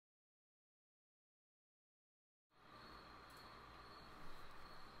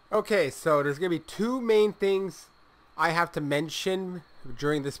Okay, so there's going to be two main things I have to mention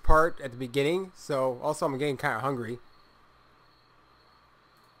during this part at the beginning. So, also I'm getting kind of hungry.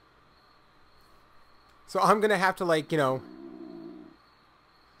 So I'm going to have to, like,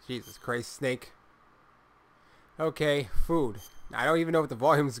 Jesus Christ, snake. Okay, food. I don't even know if the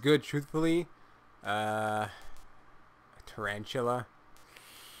volume's good, truthfully. Tarantula.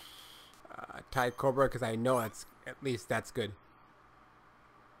 Tide Cobra, because I know at least that's good.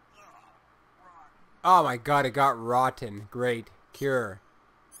 Oh my god, it got rotten. Great. Cure.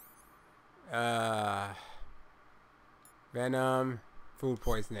 Venom. Food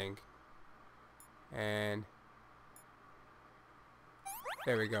poisoning. And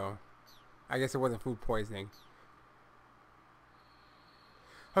there we go. I guess it wasn't food poisoning.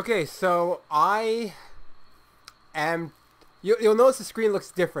 Okay, so I am... You'll notice the screen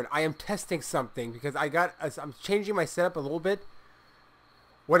looks different. I am testing something because I'm changing my setup a little bit.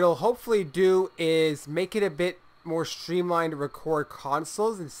 What it'll hopefully do is make it a bit more streamlined to record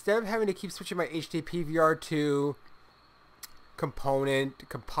consoles. Instead of having to keep switching my HD PVR to component,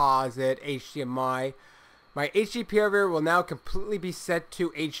 composite, HDMI, my HD PVR will now completely be set to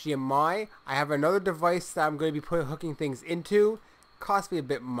HDMI. I have another device that I'm going to be hooking things into. Cost me a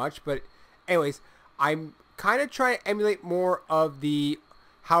bit much, but anyways, I'm kind of trying to emulate more of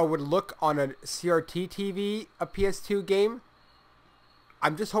how it would look on a CRT TV, a PS2 game.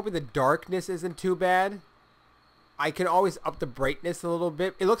 I'm just hoping the darkness isn't too bad. I can always up the brightness a little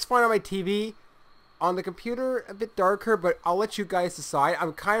bit. It looks fine on my TV. On the computer, a bit darker, but I'll let you guys decide.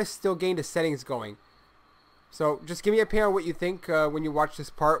 I'm kind of still getting the settings going. So just give me a opinion on what you think when you watch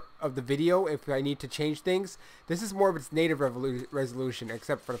this part of the video, if I need to change things. This is more of its native resolution,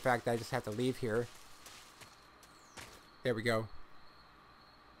 except for the fact that I just have to leave here. There we go.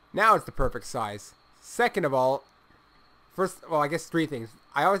 Now it's the perfect size. Second of all, I guess three things.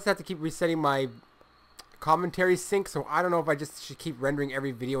 I always have to keep resetting my commentary sync, so I don't know if I just should keep rendering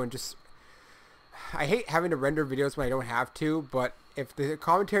every video and just... I hate having to render videos when I don't have to, but if the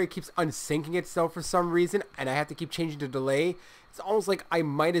commentary keeps unsyncing itself for some reason and I have to keep changing the delay, it's almost like I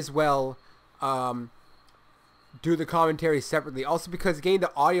might as well do the commentary separately. Also because getting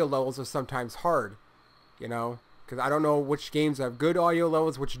the audio levels are sometimes hard, because I don't know which games have good audio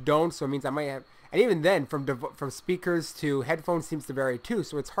levels, which don't, so it means I might have... And even then, from speakers to headphones seems to vary too,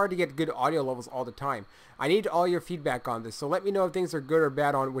 so it's hard to get good audio levels all the time. I need all your feedback on this, so let me know if things are good or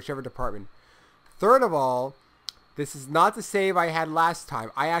bad on whichever department. Third of all, this is not the save I had last time.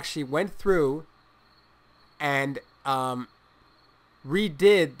 I actually went through and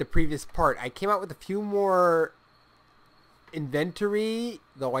redid the previous part. I came out with a few more inventory,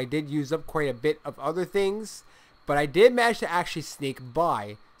 though I did use up quite a bit of other things. But I did manage to actually sneak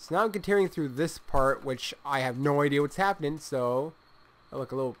by. So now I'm continuing through this part, which I have no idea what's happening. So, oh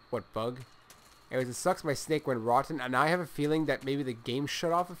look, a little, bug? Anyways, it sucks my snake went rotten. And now I have a feeling that maybe the game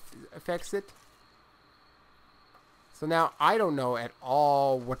shut off affects it. So now I don't know at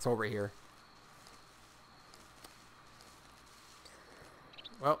all what's over here.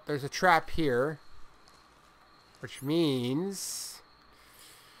 Well, there's a trap here. Which means...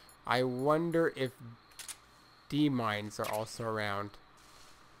 I wonder if D-mines are also around.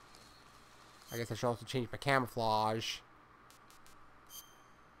 I guess I should also change my camouflage.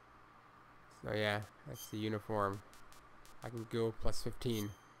 So yeah, that's the uniform. I can go plus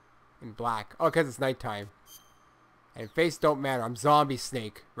 15 in black. Oh, because it's nighttime. And face don't matter. I'm zombie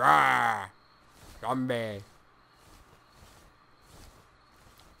snake. Rawr! Zombie.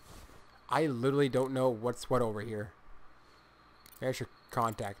 I literally don't know what's what over here. There's your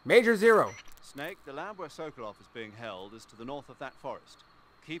contact. Major Zero. Snake, the lab where Sokolov is being held is to the north of that forest.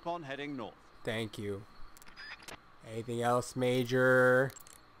 Keep on heading north. Thank you. Anything else, Major?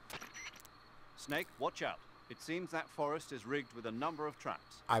 Snake, watch out. It seems that forest is rigged with a number of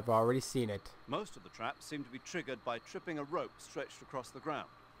traps. I've already seen it. Most of the traps seem to be triggered by tripping a rope stretched across the ground.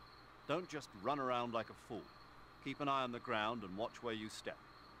 Don't just run around like a fool. Keep an eye on the ground and watch where you step.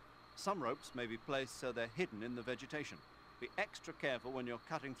 Some ropes may be placed so they're hidden in the vegetation. Be extra careful when you're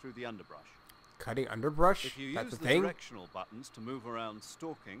cutting through the underbrush. Cutting underbrush? If you That's use the the thing? directional buttons to move around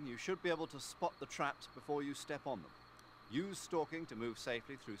stalking, you should be able to spot the traps before you step on them. Use stalking to move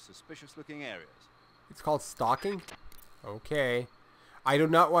safely through suspicious-looking areas. It's called stalking? Okay. I do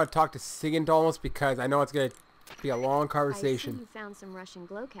not want to talk to Sigint almost because I know it's going to be a long conversation. I see you found some Russian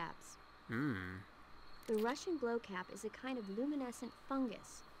glow caps. Hmm. The Russian glow cap is a kind of luminescent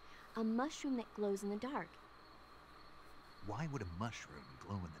fungus, a mushroom that glows in the dark. Why would a mushroom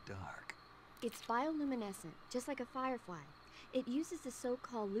glow in the dark? It's bioluminescent, just like a firefly. It uses the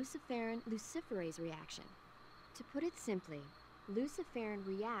so-called luciferin luciferase reaction. To put it simply, Luciferin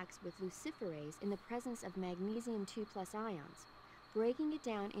reacts with luciferase in the presence of magnesium 2+ ions, breaking it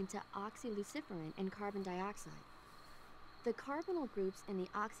down into oxyluciferin and carbon dioxide. The carbonyl groups in the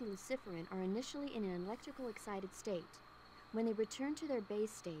oxyluciferin are initially in an electrical excited state. When they return to their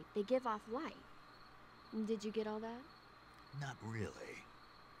base state, they give off light. Did you get all that? Not really.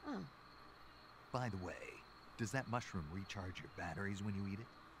 Oh. By the way, does that mushroom recharge your batteries when you eat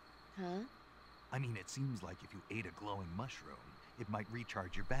it? Huh? I mean, it seems like if you ate a glowing mushroom, it might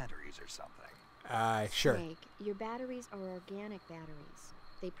recharge your batteries or something. Sure. Snake, your batteries are organic batteries.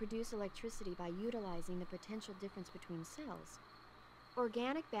 They produce electricity by utilizing the potential difference between cells.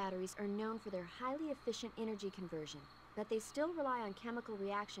 Organic batteries are known for their highly efficient energy conversion, but they still rely on chemical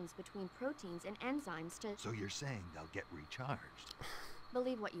reactions between proteins and enzymes to... So you're saying they'll get recharged?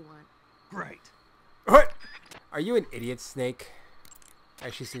 Believe what you want. Great. What? Are you an idiot, Snake?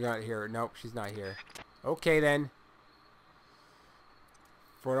 She's not here. Nope, she's not here. Okay, then.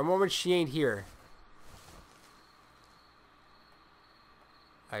 For the moment, she ain't here.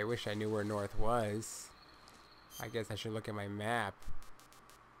 I wish I knew where north was. I guess I should look at my map.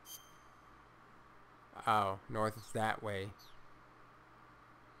 Oh, north is that way.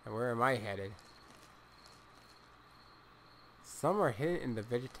 And where am I headed? Some are hidden in the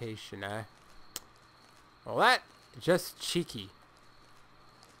vegetation, eh? Well, that just cheeky.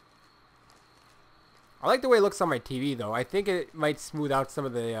 I like the way it looks on my TV, though. I think it might smooth out some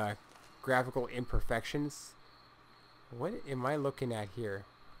of the graphical imperfections. What am I looking at here?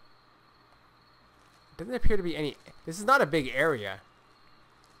 Doesn't appear to be any... This is not a big area.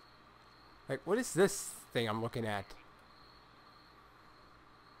 Like, what is this thing I'm looking at?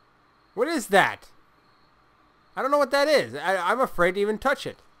 What is that? I don't know what that is. I'm afraid to even touch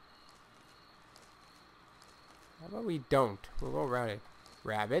it. How about we don't? We'll go around it.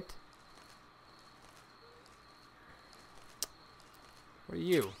 Rabbit. What are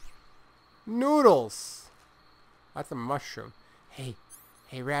you? Noodles. That's a mushroom. Hey.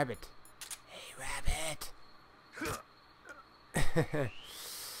 Hey, rabbit. Hey, rabbit.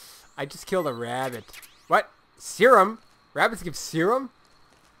 I just killed a rabbit. What? Serum? Rabbits give serum?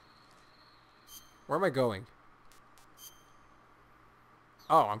 Where am I going?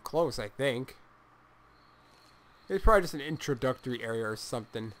 Oh, I'm close, I think. It's probably just an introductory area or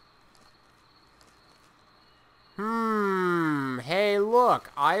something. Hey,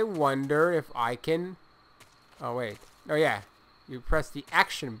 look. I wonder if I can... Oh, wait. Oh, yeah. You press the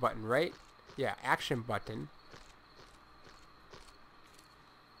action button, right? Yeah, action button.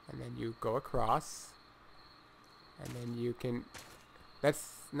 And then you go across. And then you can...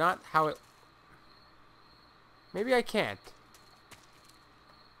 That's not how it... Maybe I can't.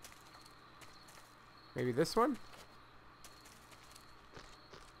 Maybe this one?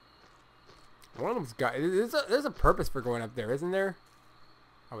 One of them's got... There's a purpose for going up there, isn't there?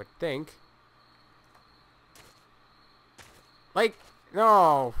 I would think. Like,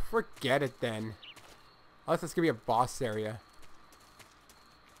 no, forget it then. Unless it's gonna be a boss area.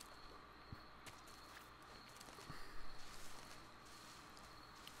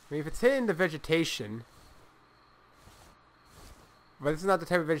 I mean, if it's hidden in the vegetation... But this is not the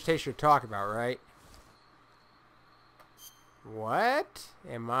type of vegetation you're talking about, right? What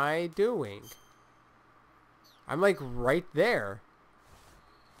am I doing? I'm like right there.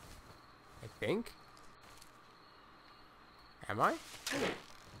 I think. Am I?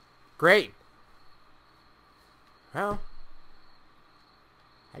 Great. Well.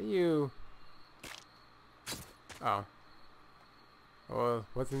 How do you... Oh. Well,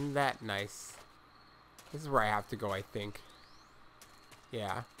 wasn't that nice? This is where I have to go, I think.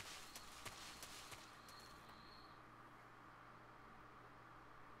 Yeah.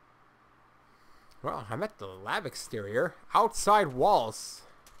 Well, I'm at the lab exterior. Outside walls.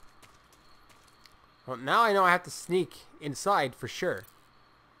 Well, now I know I have to sneak inside for sure.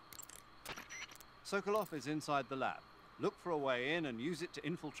 Sokolov is inside the lab. Look for a way in and use it to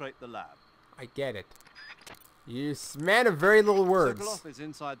infiltrate the lab. I get it. You man of very little words. Sokolov is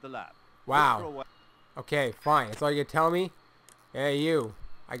inside the lab. Wow. Look for a way. Okay, fine. That's all you can tell me? Hey, you.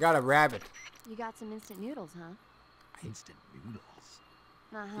 I got a rabbit. You got some instant noodles, huh? Instant noodles?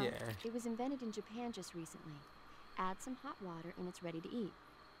 Uh-huh. Yeah. It was invented in Japan just recently. Add some hot water and it's ready to eat.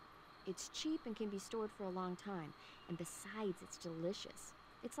 It's cheap and can be stored for a long time. And besides, it's delicious.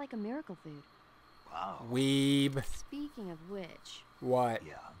 It's like a miracle food. Wow. Weeb. Speaking of which... What?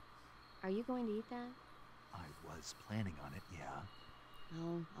 Yeah, Are you going to eat that? I was planning on it, yeah.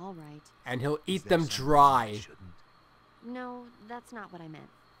 Oh, all right. And he'll Is eat there them some dry. reason I shouldn't? No, that's not what I meant.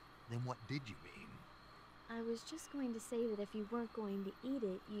 Then what did you mean? I was just going to say that if you weren't going to eat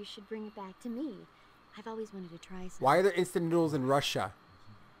it, you should bring it back to me. I've always wanted to try some. Why are there instant noodles in Russia?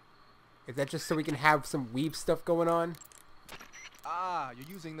 Is that just so we can have some weeb stuff going on? Ah, you're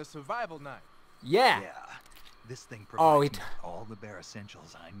using the survival knife. Yeah. Yeah. This thing Oh, provides me with all the bare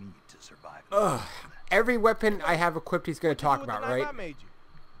essentials I need to survive. Ugh. Every weapon I have equipped he's going to talk What you do about, with the knife right? I made you?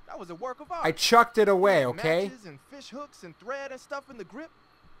 That was a work of art. I chucked it away, You had okay? Matches and fish hooks and thread and stuff in the grip.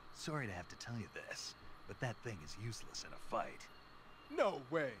 Sorry to have to tell you this, but that thing is useless in a fight. No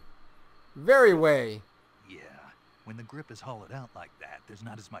way. Very way. Yeah. When the grip is hollowed out like that, there's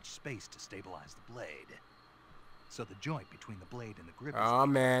not as much space to stabilize the blade. So the joint between the blade and the grip is Oh, weaker.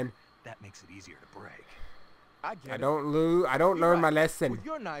 man. That makes it easier to break. I get I it. don't You're learn my right. lesson. With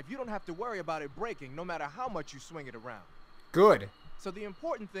your knife, you don't have to worry about it breaking, no matter how much you swing it around. Good. So the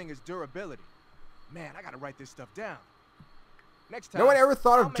important thing is durability. Man, I gotta write this stuff down. Next time. No one ever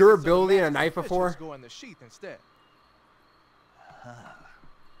thought I'll of make it so the durability in a matches knife and fish before? hooks go in the sheath instead.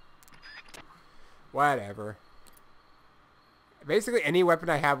 Whatever. Basically, any weapon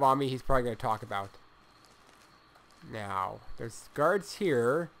I have on me, he's probably going to talk about. Now, there's guards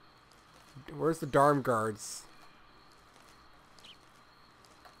here. Where's the Dharm guards?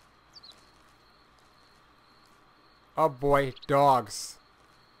 Oh boy, dogs.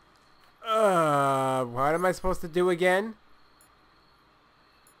 What am I supposed to do again?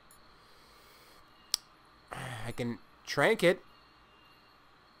 I can trank it.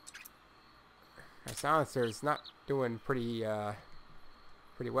 My silencer is not doing pretty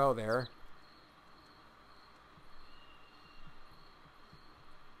well there.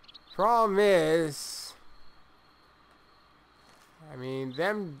 Problem is, I mean,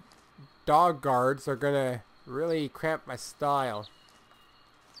 them dog guards are gonna really cramp my style.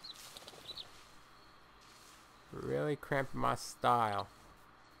 Really cramp my style.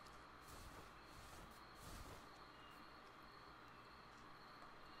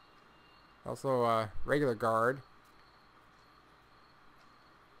 Also a regular guard.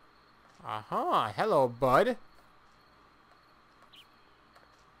 Aha, hello bud.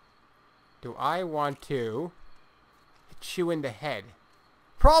 Do I want to hit you in the head?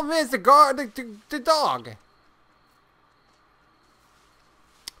 Problem is the dog.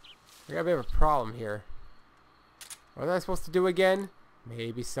 We got a bit of a problem here. What was I supposed to do again?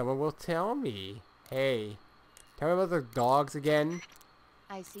 Maybe someone will tell me. Hey, tell me about the dogs again.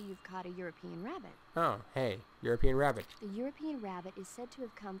 I see you've caught a European rabbit. Oh, hey, European rabbit. The European rabbit is said to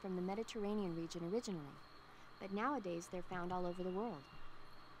have come from the Mediterranean region originally, but nowadays they're found all over the world.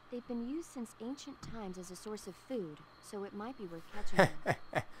 They've been used since ancient times as a source of food, so it might be worth catching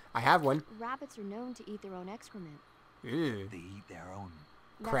them. I have one. Rabbits are known to eat their own excrement. Ew. They eat their own.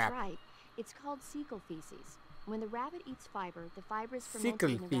 Crap. That's right. It's called cecal feces. When the rabbit eats fiber, the fiber is Cecal fermented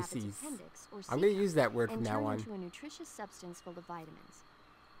in the rabbit's feces. appendix, or I'm going to ceca, use that word from and now turned on. into a nutritious substance full of vitamins.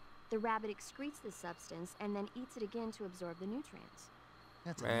 The rabbit excretes the substance and then eats it again to absorb the nutrients.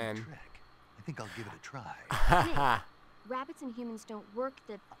 That's a Man. neat trick. I think I'll give it a try. Haha. Rabbits and humans don't work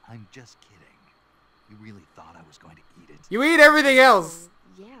the... I'm just kidding. You really thought I was going to eat it? You eat everything else.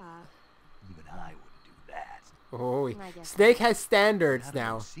 Yeah. Even I wouldn't do that. Oh, I guess Snake not. has standards How do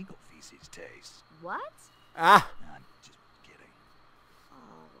now. those seagull feces taste? What? Ah, I'm just kidding.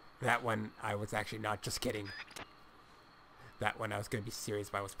 Oh. that one I was actually not just kidding. That one I was going to be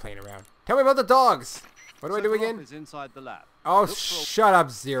serious but I was playing around. Tell me about the dogs. What do I do Settle again? up is inside the lab. Oh, Look for shut up,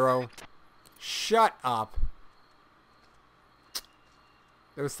 Zero. Shut up.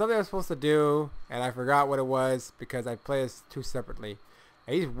 There was something I was supposed to do, and I forgot what it was because I play this two separately.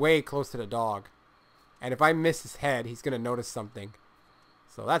 And he's way close to the dog. And if I miss his head, he's going to notice something.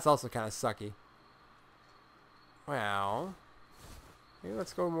 So that's also kind of sucky. Well, maybe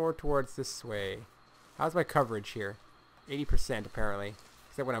let's go more towards this way. How's my coverage here? 80% apparently,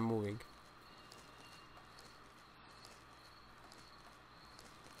 except when I'm moving.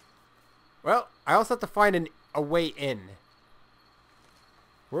 Well, I also have to find a way in.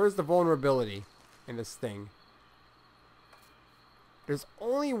 Where's the vulnerability in this thing? There's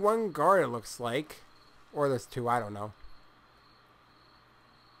only one guard, it looks like. Or there's two, I don't know.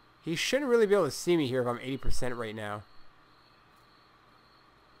 He shouldn't really be able to see me here if I'm 80% right now.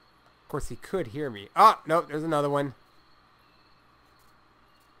 Of course, he could hear me. Oh, nope, there's another one.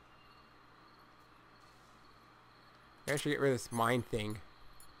 I should get rid of this mine thing.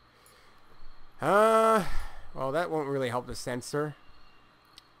 Well, that won't really help the sensor.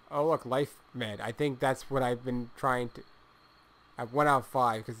 Oh, look, life med. I think that's what I've been trying to... I have 1 out of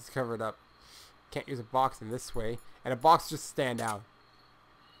 5 because it's covered up. Can't use a box in this way. And a box just stand out.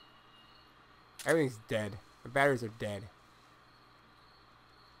 Everything's dead. The batteries are dead.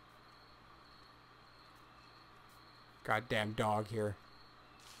 Goddamn dog here.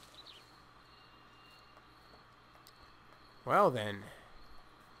 Well then.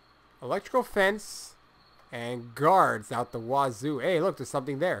 Electrical fence and guards out the wazoo. Hey, look, there's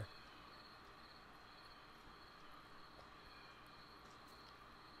something there.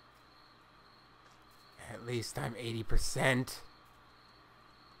 At least I'm 80%.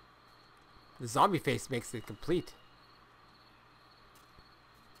 The zombie face makes it complete.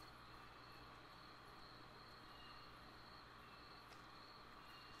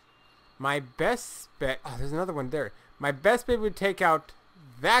 My best bet... Oh, there's another one there. My best bet would take out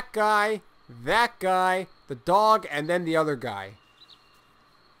that guy, the dog, and then the other guy.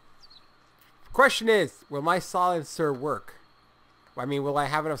 Question is, will my silencer work? I mean, will I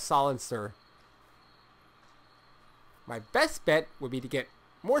have enough silencer? My best bet would be to get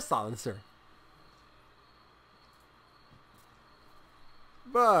more silencer.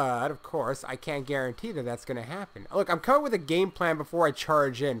 But, of course, I can't guarantee that that's going to happen. Look, I'm coming with a game plan before I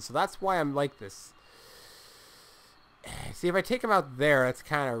charge in, so that's why I'm like this. See, if I take him out there, that's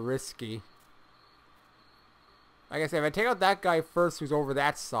kind of risky. Like I said, if I take out that guy first who's over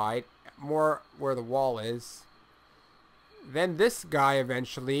that side, more where the wall is, then this guy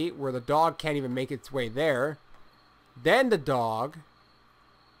eventually, where the dog can't even make its way there, then the dog,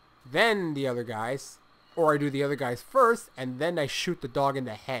 then the other guys, or I do the other guys first, and then I shoot the dog in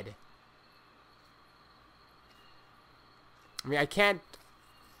the head. I mean, I can't...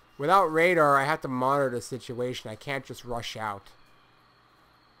 Without radar, I have to monitor the situation. I can't just rush out.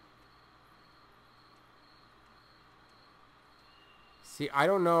 See, I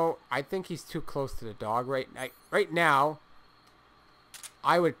don't know. I think he's too close to the dog right now.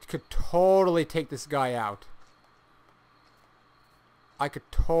 I could totally take this guy out. I could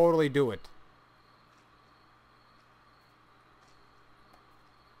totally do it.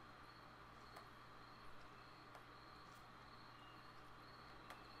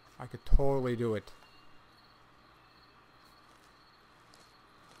 I could totally do it.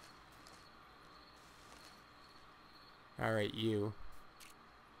 Alright, you.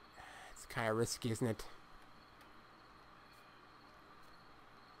 It's kind of risky, isn't it?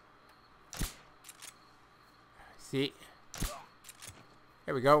 See?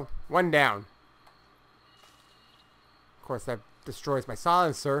 There we go. One down. Of course, that destroys my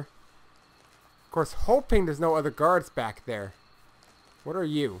silencer. Of course, hoping there's no other guards back there. What are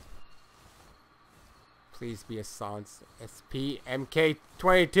you? Please be a silence.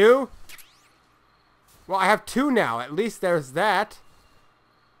 SPMK22? Well, I have two now. At least there's that.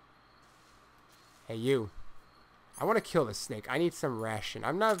 Hey, you. I want to kill this snake. I need some ration.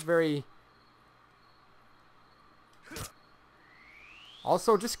 I'm not very...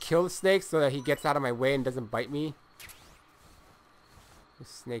 Also, just kill the snake so that he gets out of my way and doesn't bite me. The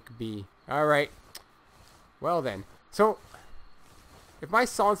snake B. Alright. Well then. So, if my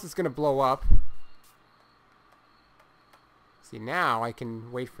silence is going to blow up... See, now I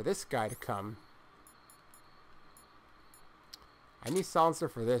can wait for this guy to come. I need silencer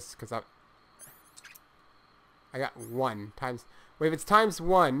for this, because I got 1 times... Wait, if it's times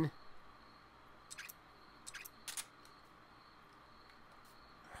 1...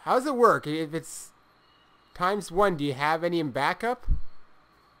 How does it work? If it's times 1, do you have any in backup?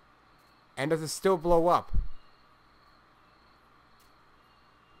 And does it still blow up?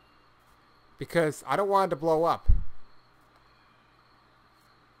 Because I don't want it to blow up.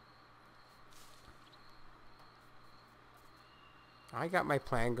 I got my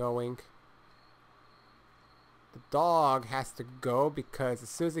plan going. The dog has to go because as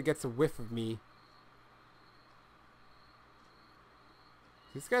soon as it gets a whiff of me,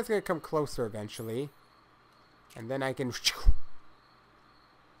 this guy's gonna come closer eventually, and then I can...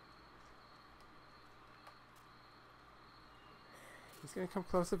 He's gonna come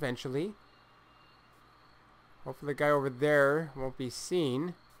close eventually. Hopefully the guy over there won't be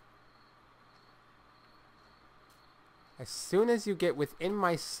seen. As soon as you get within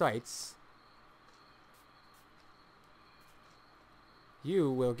my sights,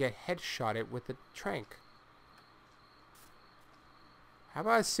 you will get headshotted with the trank. How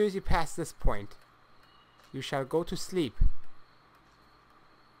about as soon as you pass this point, you shall go to sleep.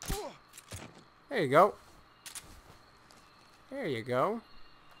 There you go. There you go.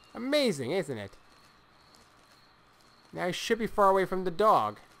 Amazing, isn't it? Now I should be far away from the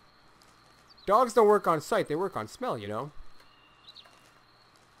dog. Dogs don't work on sight, they work on smell, you know.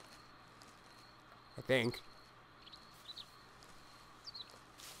 I think.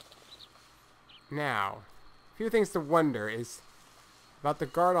 Now, a few things to wonder is about the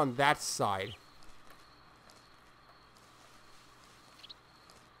guard on that side.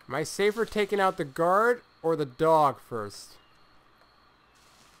 Am I safer taking out the guard or the dog first?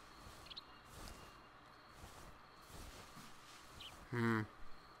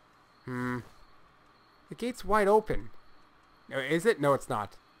 The gate's wide open. No, is it? No, it's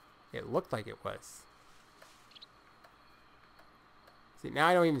not. It looked like it was. See, now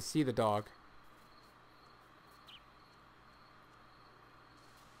I don't even see the dog.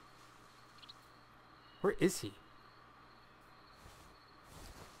 Where is he?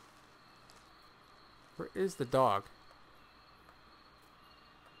 Where is the dog?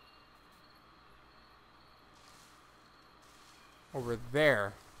 Over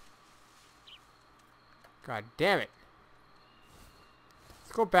there. God damn it.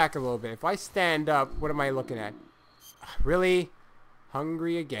 Let's go back a little bit. If I stand up, what am I looking at? Really?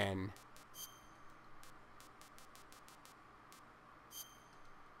 Hungry again.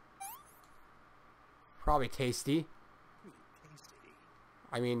 Probably tasty. Tasty.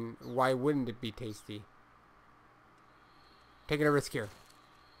 I mean, why wouldn't it be tasty? Taking a risk here.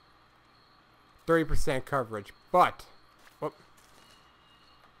 30% coverage, but... Whoop.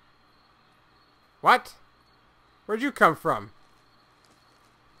 What? Where'd you come from?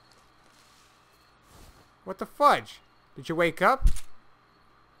 What the fudge? Did you wake up?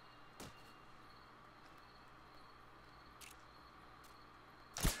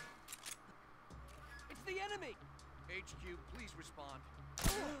 It's the enemy! HQ, please respond.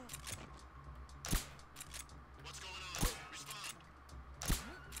 What's going on? Respond.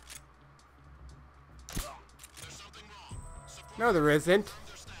 There's something wrong. Support No, there isn't.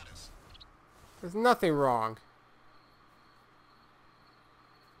 their status. There's nothing wrong.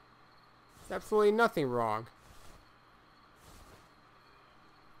 There's absolutely nothing wrong.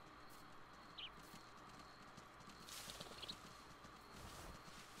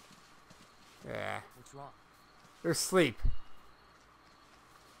 Yeah. What's wrong? They're asleep.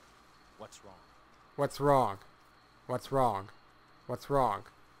 What's wrong? What's wrong? What's wrong? What's wrong?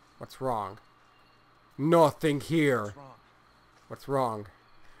 What's wrong? Nothing here. What's wrong? What's wrong?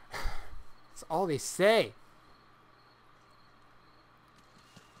 That's all they say.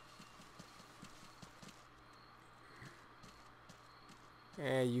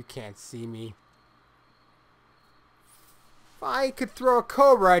 You can't see me. If I could throw a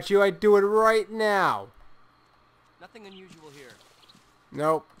cobra at you, I'd do it right now. Nothing unusual here.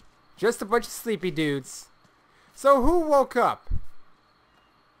 Nope. Just a bunch of sleepy dudes. So who woke up?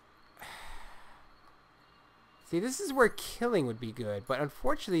 See, this is where killing would be good, but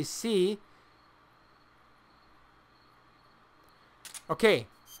unfortunately, see... Okay,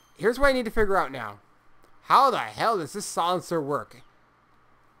 here's what I need to figure out now. How the hell does this silencer work?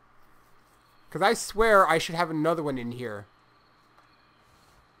 Because I swear I should have another one in here.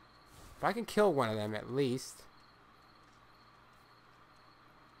 If I can kill one of them at least.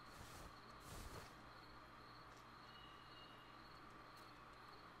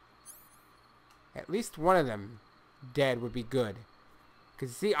 At least one of them dead would be good.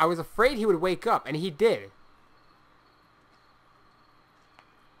 Because, see, I was afraid he would wake up, and he did.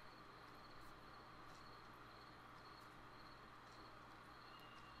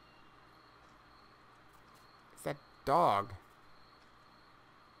 It's that dog.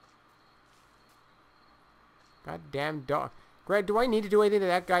 Goddamn dog. Greg, do I need to do anything to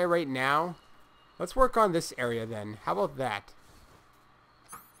that guy right now? Let's work on this area then. How about that?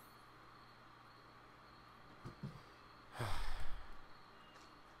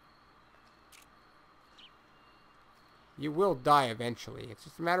 You will die eventually. It's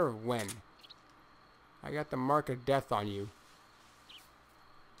just a matter of when. I got the mark of death on you.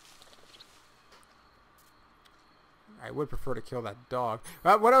 I would prefer to kill that dog.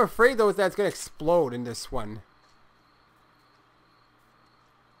 What I'm afraid though is that it's going to explode in this one.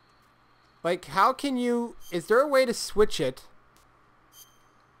 Like, how can you... Is there a way to switch it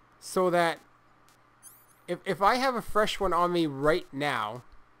so that if I have a fresh one on me right now...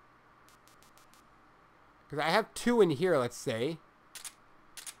 Because I have two in here, let's say.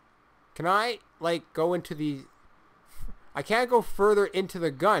 Can I, like, go into the... I can't go further into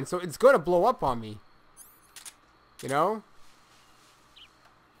the gun, so it's going to blow up on me. You know?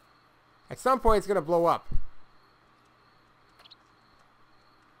 At some point, it's going to blow up.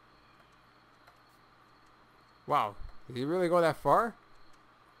 Wow. Did he really go that far?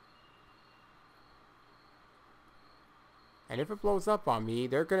 And if it blows up on me,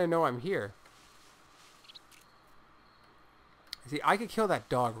 they're going to know I'm here. See, I could kill that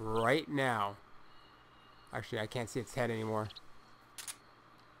dog right now. Actually, I can't see its head anymore.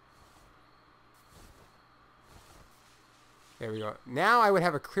 There we go. Now I would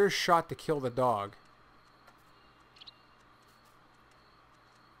have a clear shot to kill the dog.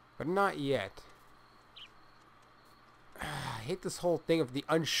 But not yet. I hate this whole thing of the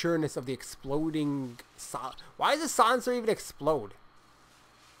unsureness of the exploding... Why does the silencer even explode?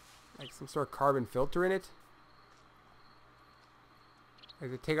 Like some sort of carbon filter in it.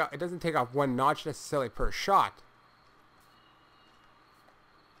 Like it doesn't take off one notch necessarily per shot.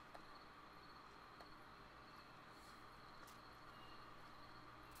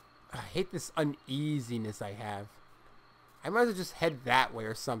 I hate this uneasiness I have. I might as well just head that way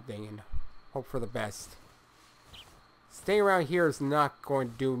or something and hope for the best. Staying around here is not going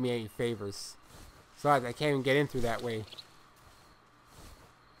to do me any favors. Besides, I can't even get in through that way.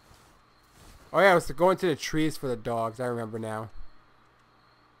 Oh yeah, I was going to the trees for the dogs. I remember now.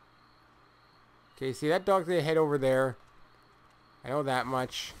 Okay, see that dog's gonna head over there. I know that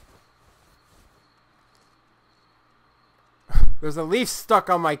much. There's a leaf stuck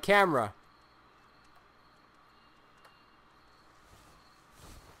on my camera.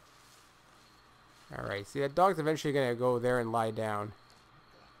 Alright, see that dog's eventually gonna go there and lie down.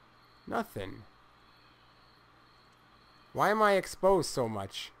 Nothing. Why am I exposed so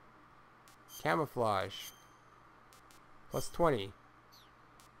much? Camouflage. Plus 20.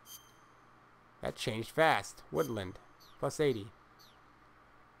 That changed fast. Woodland. Plus 80.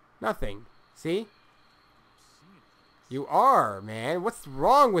 Nothing. See? You are, man. What's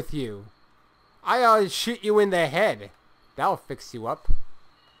wrong with you? I ought to shoot you in the head. That'll fix you up.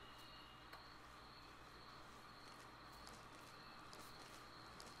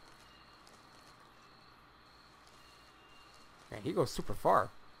 Man, he goes super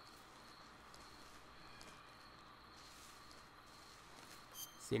far.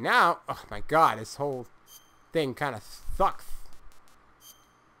 See now, oh my god, this whole thing kind of sucks.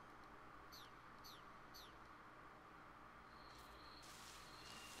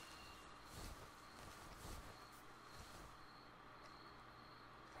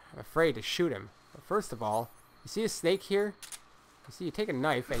 I'm afraid to shoot him. But first of all, you see a snake here? You see, you take a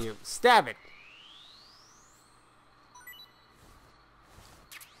knife and you stab it.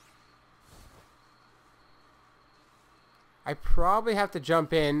 I probably have to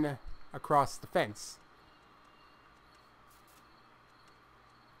jump in across the fence.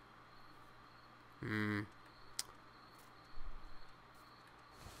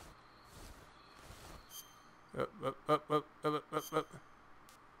 Up.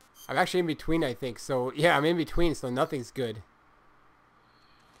 I'm actually in between, I think. So, yeah, I'm in between, so nothing's good.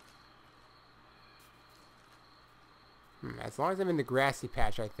 As long as I'm in the grassy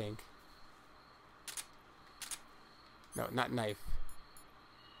patch, I think. No, not knife.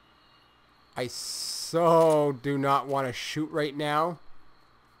 I so do not want to shoot right now.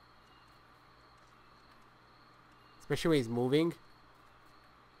 Especially when he's moving.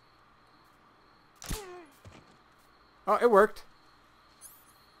 Oh, it worked.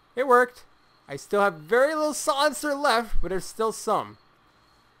 It worked. I still have very little silencer left, but there's still some.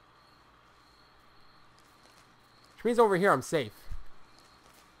 Which means over here I'm safe.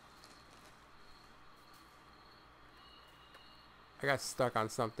 I got stuck on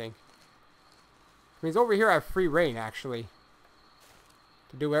something. Which means over here I have free reign, actually.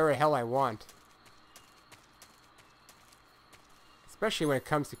 To do whatever the hell I want. Especially when it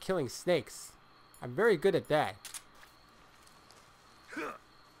comes to killing snakes. I'm very good at that.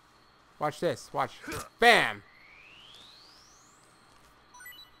 Watch this. Watch. Bam!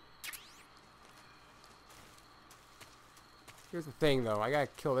 Here's the thing, though. I gotta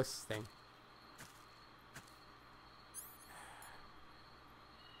kill this thing.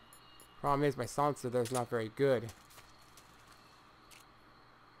 Problem is, my silencer there's not very good.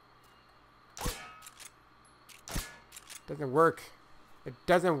 Doesn't work. It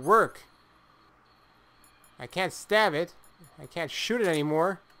doesn't work. I can't stab it. I can't shoot it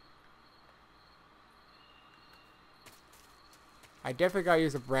anymore. I definitely gotta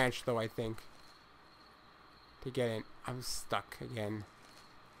use a branch, though, I think. To get in. I'm stuck again.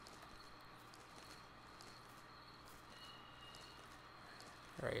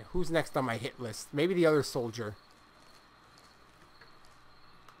 Alright, who's next on my hit list? Maybe the other soldier.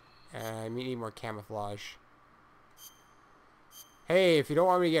 I need more camouflage. Hey, if you don't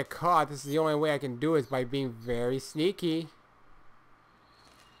want me to get caught, this is the only way I can do it is by being very sneaky.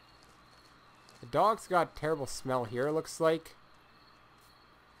 The dog's got terrible smell here, it looks like.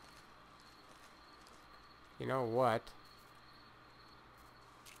 You know what?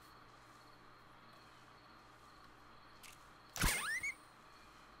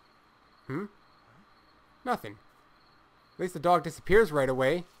 Nothing. At least the dog disappears right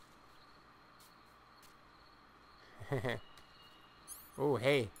away. Oh,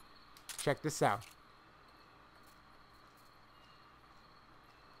 hey. Check this out.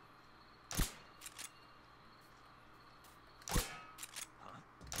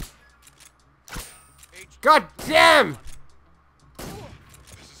 God damn! This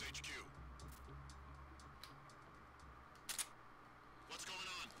is HQ.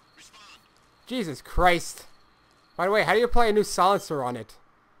 Jesus Christ. By the way, how do you apply a new silencer on it?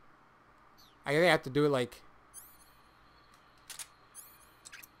 I think I have to do it like...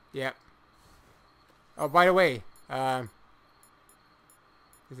 Yep. Oh, by the way,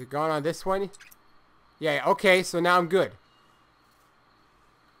 is it gone on this one? Yeah, okay, so now I'm good.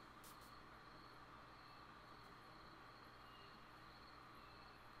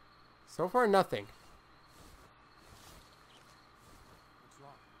 So far, nothing.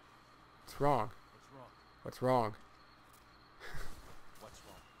 What's wrong? What's wrong? What's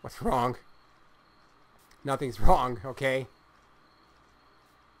wrong? What's wrong? Nothing's wrong, okay?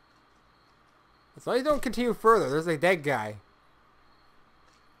 As long as you don't continue further, there's a dead guy.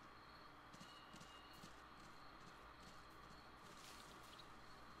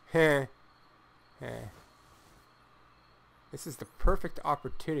 Heh. Heh. This is the perfect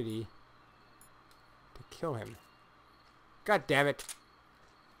opportunity to kill him. God damn it.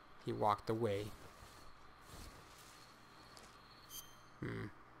 He walked away.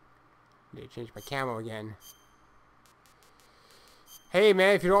 Need to change my camo again. Hey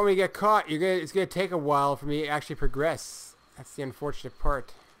man, if you don't want me to get caught, it's gonna take a while for me to actually progress. That's the unfortunate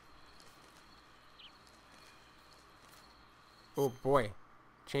part. Oh boy.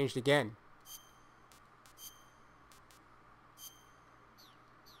 Changed again.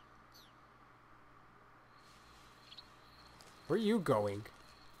 Where are you going?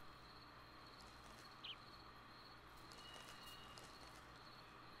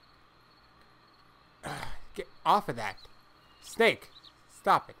 Get off of that. Snake,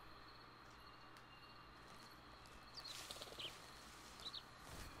 stop it.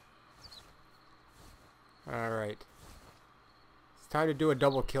 Alright. It's time to do a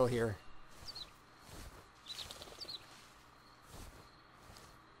double kill here.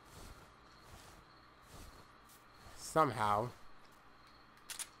 Somehow.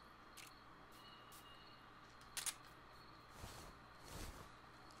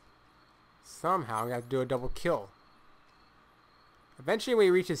 Somehow, I got to do a double kill. Eventually, when he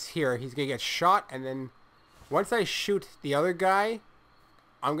reaches here, he's going to get shot, and then once I shoot the other guy,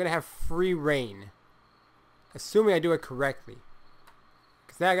 I'm going to have free reign. Assuming I do it correctly.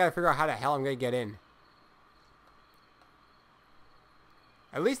 Because now I got to figure out how the hell I'm going to get in.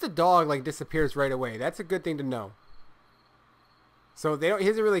 At least the dog, like, disappears right away. That's a good thing to know. So, he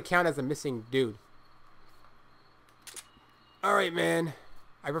doesn't really count as a missing dude. Alright, man.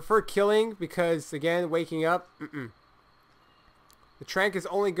 I prefer killing because, again, waking up, The trank is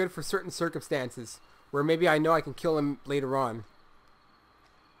only good for certain circumstances, where maybe I know I can kill him later on.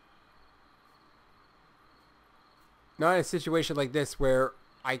 Not in a situation like this where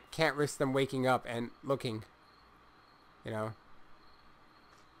I can't risk them waking up and looking, you know.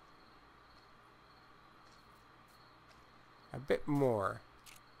 A bit more.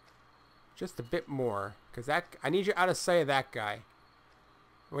 Just a bit more, because I need you out of sight of that guy.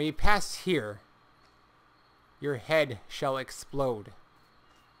 When you pass here, your head shall explode.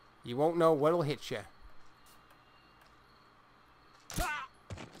 You won't know what'll hit you.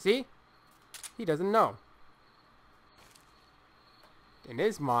 See? He doesn't know. In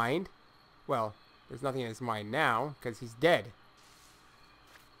his mind, well, there's nothing in his mind now, because he's dead.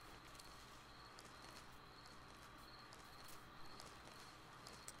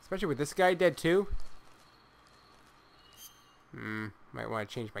 Especially with this guy dead too. Might want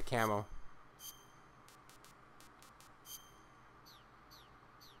to change my camo.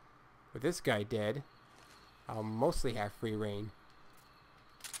 With this guy dead, I'll mostly have free reign.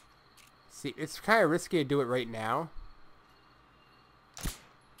 See, it's kind of risky to do it right now.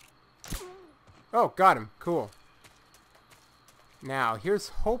 Oh, got him. Cool. Now, here's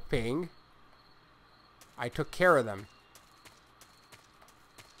hoping I took care of them.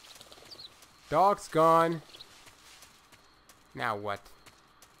 Dog's gone. Now what?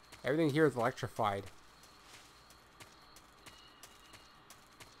 Everything here is electrified.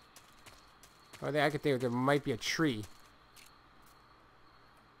 Only thing I could think of, there might be a tree.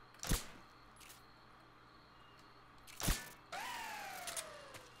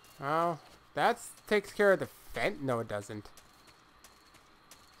 Oh, that takes care of the fence. No, it doesn't.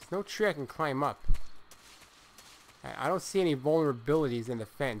 There's no tree I can climb up. I don't see any vulnerabilities in the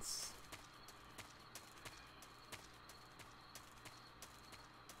fence.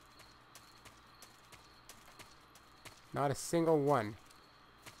 Not a single one.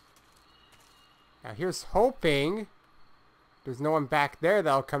 Now here's hoping there's no one back there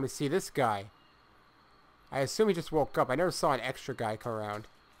that'll come to see this guy. I assume he just woke up. I never saw an extra guy come around.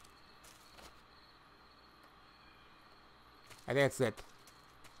 I think that's it.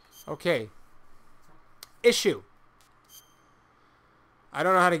 Okay. Issue. I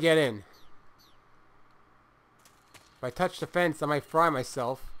don't know how to get in. If I touch the fence, I might fry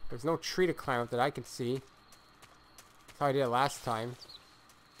myself. There's no tree to climb up that I can see. That's how I did it last time.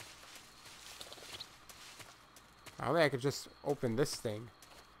 I don't think I could just open this thing.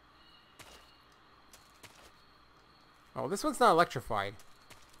 Oh, this one's not electrified.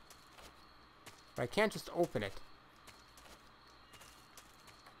 But I can't just open it.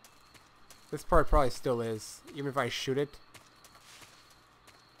 This part probably still is, even if I shoot it.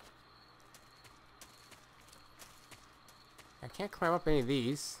 I can't climb up any of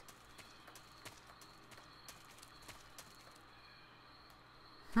these.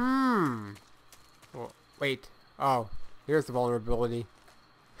 Well, wait. Oh, here's the vulnerability.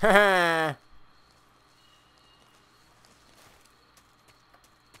 Haha.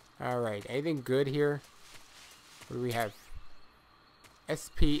 Alright, anything good here? What do we have?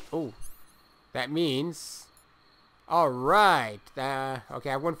 SP. Oh, that means. Alright. Okay,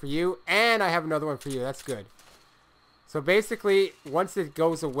 I have one for you, and I have another one for you. That's good. So basically, once it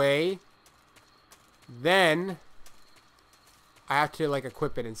goes away, then I have to like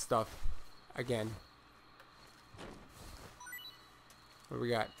equip it and stuff again. What do we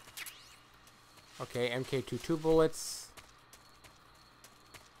got? Okay, MK22 bullets.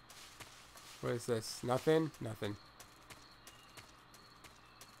 What is this? Nothing? Nothing.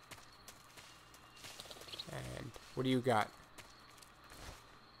 And what do you got?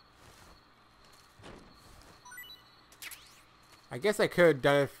 I guess I could have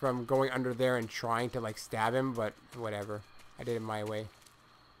done it from going under there and trying to like stab him, but whatever. I did it my way.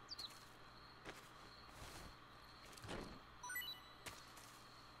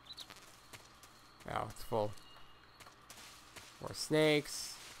 Oh, it's full. More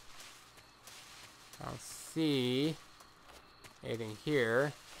snakes. I don't see anything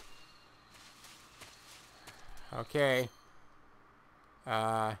here. Okay. No,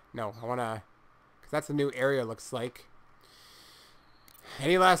 I wanna, cause that's a new area, looks like.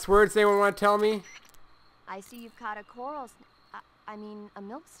 Any last words anyone want to tell me? I see you've caught a coral I mean, a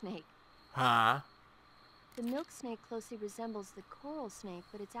milk snake. Huh? The milk snake closely resembles the coral snake,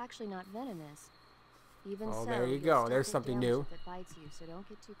 but it's actually not venomous. Even Oh, so, there you you'll go. still There's take something damage new. if it bites you, so don't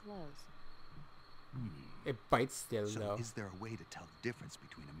get too close. It bites still, So though. is there a way to tell the difference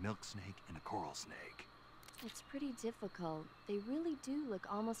between a milk snake and a coral snake? It's pretty difficult. They really do look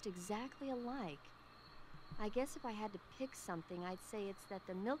almost exactly alike. I guess if I had to pick something, I'd say it's that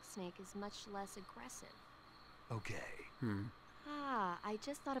the milk snake is much less aggressive. Okay. Ah, I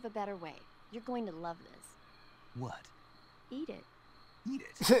just thought of a better way. You're going to love this. What? Eat it. Eat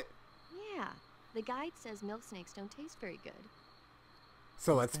it? Yeah. The guide says milk snakes don't taste very good.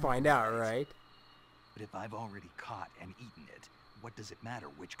 So let's find out, right? But if I've already caught and eaten it, what does it matter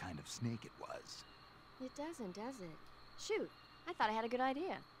which kind of snake it was? It doesn't, does it? Shoot, I thought I had a good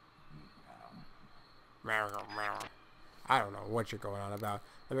idea. I don't know what you're going on about.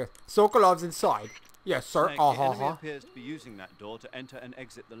 Sokolov's inside. Yes, sir. Snake, the enemy appears to be using that door to enter and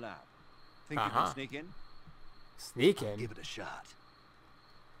exit the lab. Think you can sneak in? Sneak I'll in. give it a shot.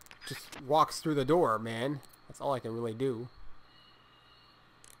 Just walks through the door, man. That's all I can really do.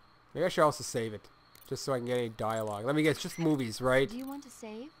 Maybe I should also save it, just so I can get any dialogue. Let me guess, just movies, right? Do you want to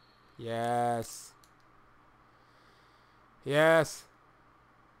save? Yes. Yes.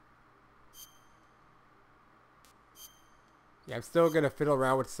 Yeah, I'm still gonna fiddle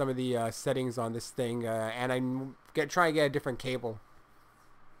around with some of the settings on this thing, and I'm try and get a different cable.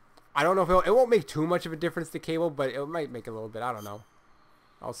 I don't know if it won't make too much of a difference to cable, but it might make a little bit. I don't know.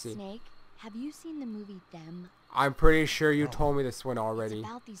 I'll see. Snake, have you seen the movie Them? I'm pretty sure you told me this one already. It's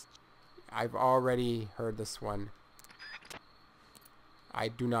about these... I've already heard this one. I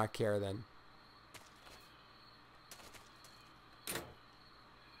do not care then.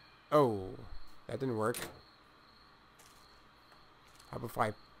 Oh, that didn't work. How about if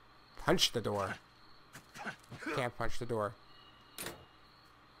I punch the door? Can't punch the door.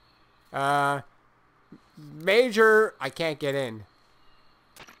 Major, I can't get in.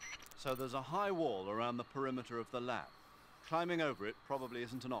 So there's a high wall around the perimeter of the lab. Climbing over it probably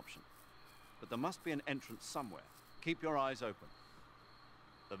isn't an option. But there must be an entrance somewhere. Keep your eyes open.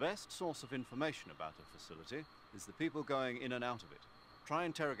 The best source of information about a facility is the people going in and out of it. Try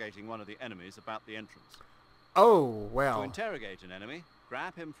interrogating one of the enemies about the entrance. Oh, To well. interrogate an enemy,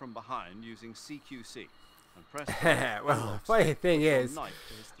 grab him from behind using CQC and press the Well, funny thing is, knife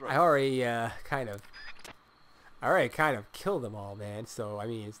to his throat. I already kind of killed them all, man. So, I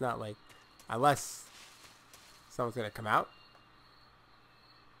mean, it's not like, unless someone's going to come out.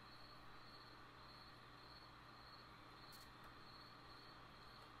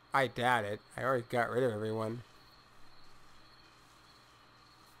 I doubt it. I already got rid of everyone.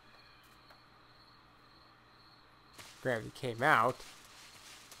 Granted, if he came out,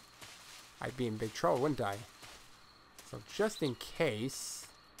 I'd be in big trouble, wouldn't I? So just in case...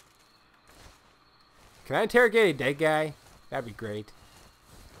 Can I interrogate a dead guy? That'd be great.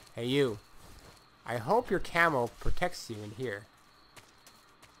 Hey, you. I hope your camo protects you in here.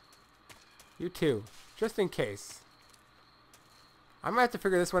 You too. Just in case. I might have to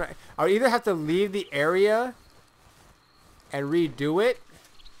figure this one out. I would either have to leave the area and redo it,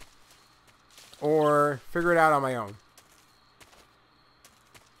 or figure it out on my own.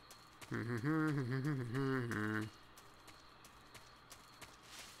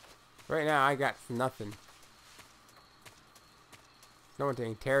 Right now, I got nothing. No one to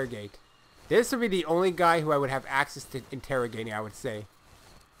interrogate. This would be the only guy who I would have access to interrogating, I would say.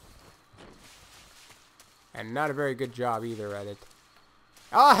 And not a very good job either at it.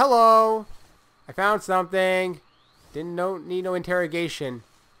 Oh, hello! I found something. Didn't need no interrogation.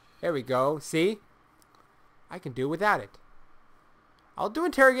 There we go. See? I can do without it. I'll do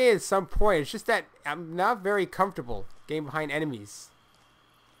interrogate at some point. It's just that I'm not very comfortable getting behind enemies.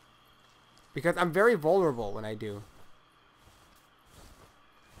 Because I'm very vulnerable when I do.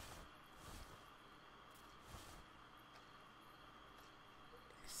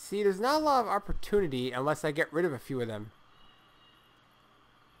 See, there's not a lot of opportunity unless I get rid of a few of them.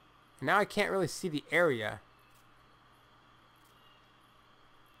 Now I can't really see the area.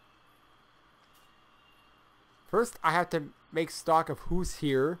 First, I have to make stock of who's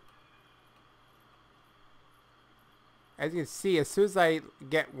here. As you can see, as soon as I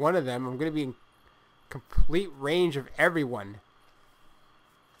get one of them, I'm going to be in complete range of everyone.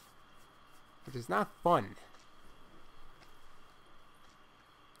 Which is not fun.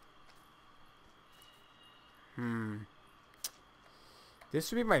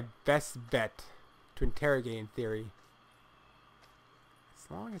 This would be my best bet to interrogate in theory.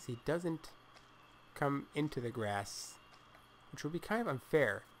 As long as he doesn't come into the grass. Which would be kind of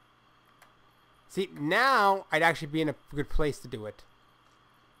unfair. See, now I'd actually be in a good place to do it.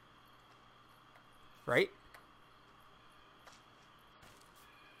 Right?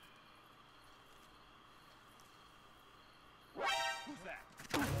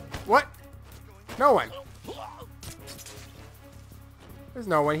 What? No one. There's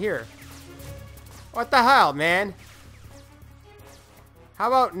no one here. What the hell, man? How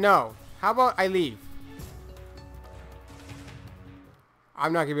about no? How about I leave?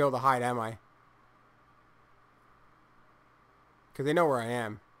 I'm not gonna be able to hide, am I? Because they know where I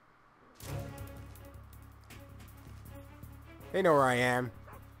am. They know where I am.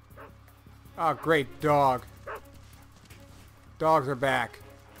 Oh, great dog. Dogs are back.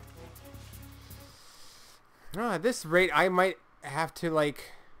 Oh, at this rate, I might have to,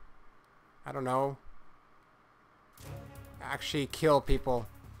 like, I don't know, actually kill people.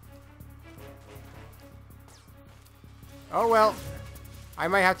 Oh well, I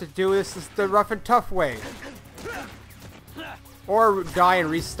might have to do this the rough and tough way. Or die and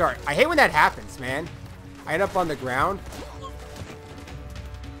restart. I hate when that happens, man. I end up on the ground.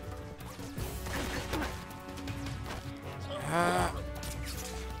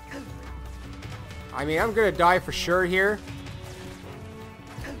 I mean, I'm gonna die for sure here.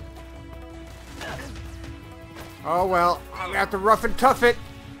 Oh well, I'm gonna have to rough and tough it.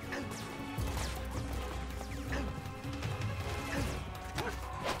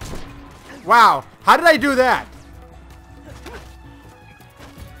 Wow, how did I do that?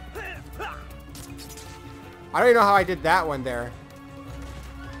 I don't even know how I did that one there.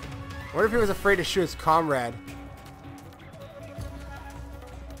 What if he was afraid to shoot his comrade?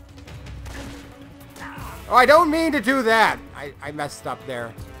 Oh, I don't mean to do that. I messed up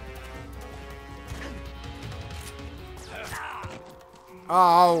there.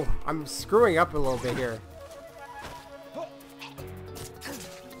 Oh, I'm screwing up a little bit here.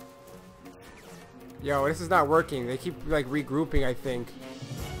 Yo, this is not working. They keep, like, regrouping, I think.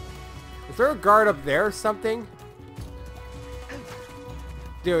 Is there a guard up there or something?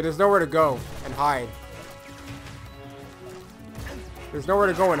 Dude, there's nowhere to go and hide. There's nowhere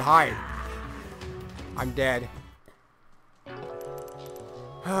to go and hide. I'm dead.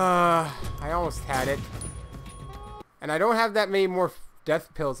 I almost had it. And I don't have that many more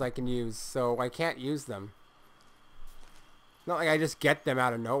death pills I can use, so I can't use them. It's not like I just get them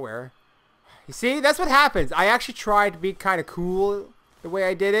out of nowhere. You see, that's what happens. I actually tried to be kind of cool the way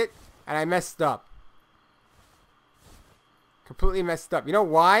I did it, and I messed up. Completely messed up. You know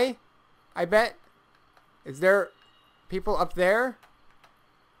why? I bet. Is there people up there?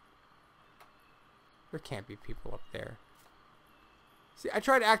 There can't be people up there. See, I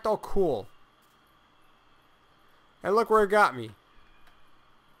tried to act all cool. And look where it got me.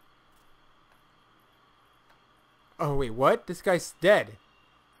 Oh, wait, what? This guy's dead.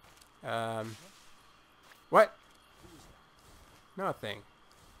 What? Nothing.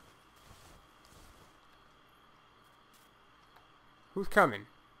 Who's coming?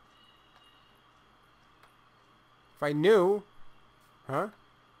 If I knew... Huh?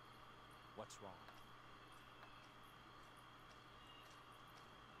 What's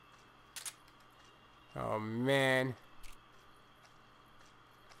wrong? Oh, man.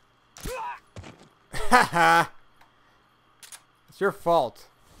 Haha! It's your fault.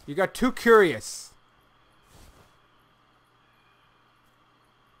 You got too curious.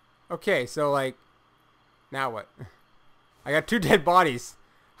 Okay, so, like... Now what? I got 2 dead bodies.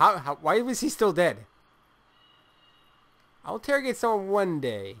 Why was he still dead? I'll interrogate someone one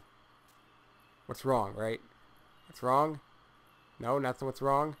day. What's wrong, right? What's wrong? No, nothing. What's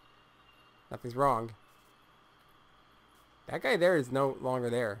wrong? Nothing's wrong. That guy there is no longer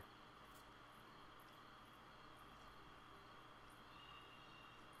there.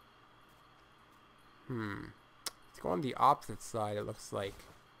 Let's go on the opposite side, it looks like.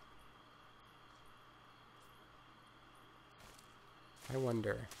 I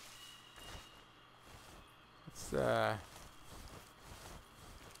wonder. Let's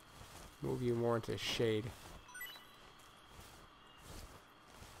move you more into shade.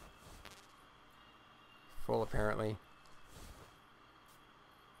 Full, apparently.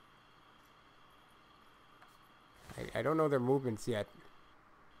 I don't know their movements yet.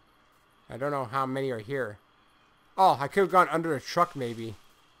 I don't know how many are here. Oh, I could have gone under a truck, maybe.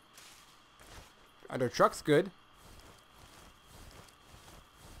 Under a truck's good.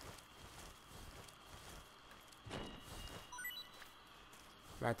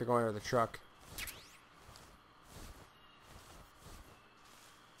 I have to go under the truck.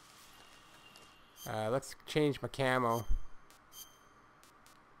 Let's change my camo.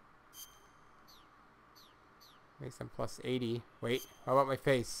 Makes them plus 80. Wait, how about my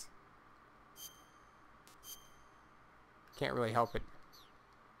face? Can't really help it.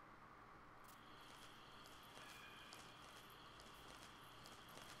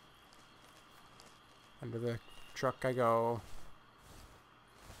 Under the truck I go.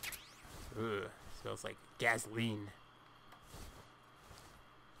 Ugh, smells like gasoline.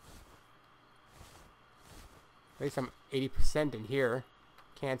 At least I'm 80% in here.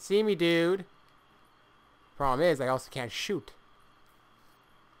 Can't see me, dude. Problem is, I also can't shoot.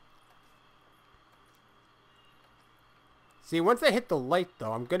 See, once I hit the light,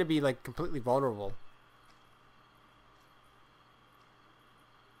 though, I'm gonna be, like, completely vulnerable.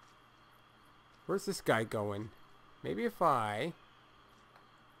 Where's this guy going? Maybe if I...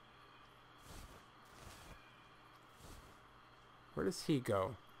 Where does he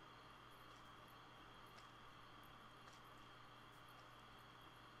go?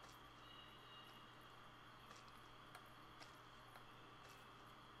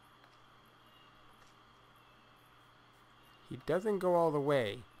 He doesn't go all the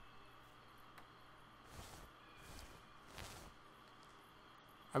way.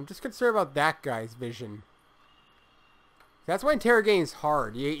 I'm just concerned about that guy's vision. That's why interrogating is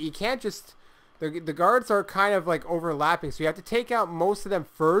hard. You can't just... The guards are kind of like overlapping, so you have to take out most of them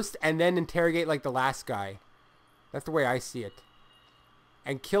first and then interrogate like the last guy. That's the way I see it.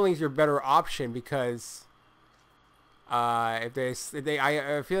 And killing's your better option because I have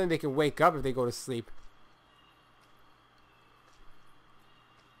a feeling they can wake up if they go to sleep.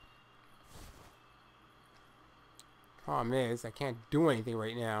 Problem is, I can't do anything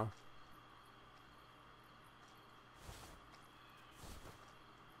right now.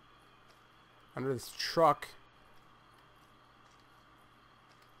 Under this truck.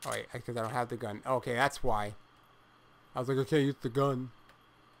 Oh, wait, because I don't have the gun. Okay, that's why. I was like, okay, use the gun.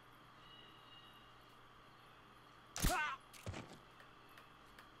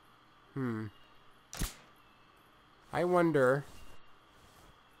 I wonder...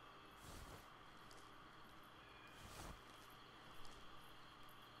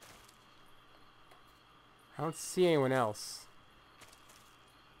 I don't see anyone else.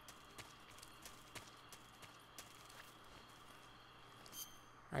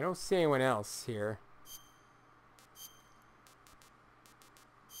 I don't see anyone else here.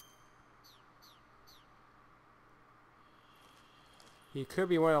 He could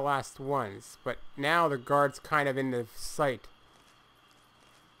be one of the last ones, but now the guard's kind of in the sight.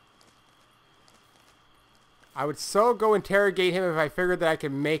 I would so go interrogate him if I figured that I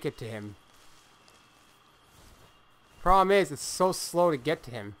could make it to him. Problem is, it's so slow to get to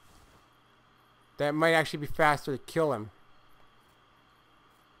him. That might actually be faster to kill him.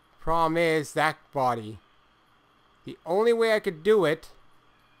 Problem is, that body. The only way I could do it...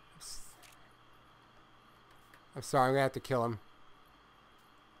 I'm sorry, I'm gonna have to kill him.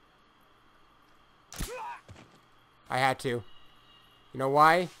 I had to. You know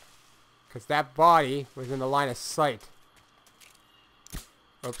why? Because that body was in the line of sight.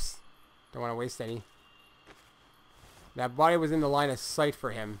 Oops. Don't want to waste any. That body was in the line of sight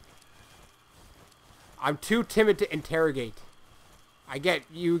for him. I'm too timid to interrogate.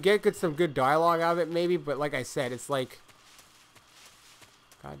 You get some good dialogue out of it maybe, but like I said, it's like,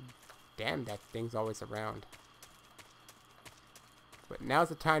 God damn, that thing's always around. But now's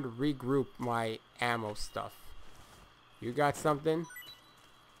the time to regroup my ammo stuff. You got something?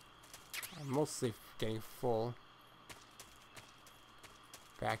 I'm mostly getting full.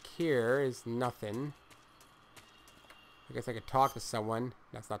 Back here is nothing. I guess I could talk to someone.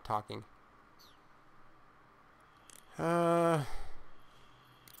 That's not talking. So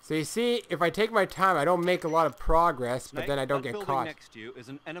you see, if I take my time, I don't make a lot of progress, Snake, but then I don't that get building caught. next to you is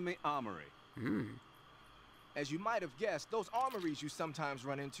an enemy armory. As you might have guessed, those armories you sometimes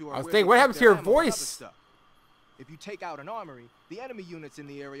run into are I was where thinking, they what keep happens to their your ammo and other voice? stuff. If you take out an armory, the enemy units in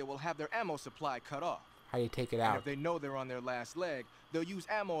the area will have their ammo supply cut off. How do you take it And out? if they know they're on their last leg, they'll use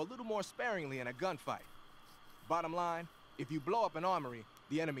ammo a little more sparingly in a gunfight. Bottom line, if you blow up an armory,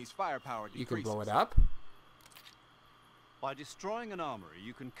 the enemy's firepower decreases. You can blow it up? By destroying an armory,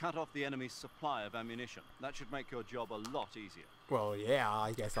 you can cut off the enemy's supply of ammunition. That should make your job a lot easier. Well, yeah,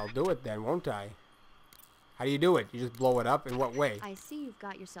 I guess I'll do it then, won't I? How do you do it? You just blow it up? In what way? I see you've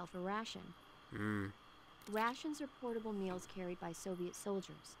got yourself a ration. Rations are portable meals carried by Soviet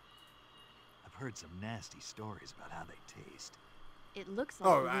soldiers. I've heard some nasty stories about how they taste. It looks like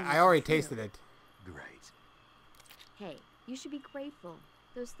Oh, the wind I is already true. tasted it. Great. Hey, you should be grateful.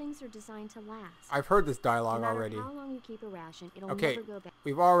 Those things are designed to last. I've heard this No dialogue matter already. how long you keep a ration, it'll Okay, never go back.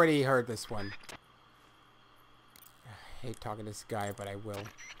 we've already heard this one. I hate talking to this guy, but I will.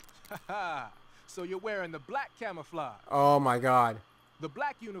 Haha. So you're wearing the black camouflage. Oh my god. The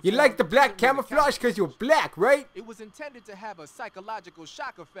black uniform. You like the black isn't really camouflage because you're black, right? It was intended to have a psychological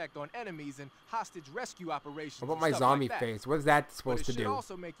shock effect on enemies in hostage rescue operations. What about and my stuff zombie like that. face? What is that But supposed it to should do?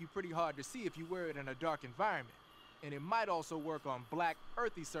 also make you pretty hard to see if you wear it in a dark environment. And it might also work on black,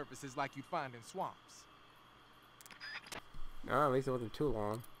 earthy surfaces like you'd find in swamps. Oh, at least it wasn't too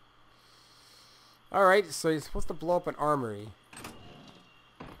long. Alright, so you're supposed to blow up an armory.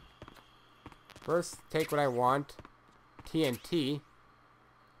 First, take what I want. TNT.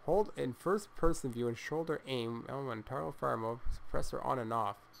 Hold in first person view and shoulder aim. Element toggle fire mode. Suppressor on and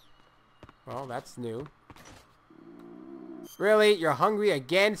off. Well, that's new. Really? You're hungry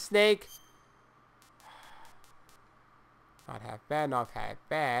again, Snake? Not half bad, not half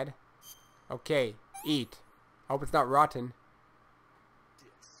bad. Okay, eat. I hope it's not rotten.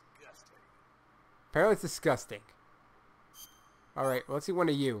 Disgusting. Apparently it's disgusting. Alright, well, let's see one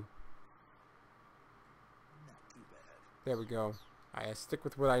of you. Not too bad. There we go. I stick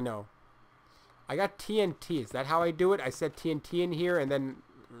with what I know. I got TNT. Is that how I do it? I said TNT in here and then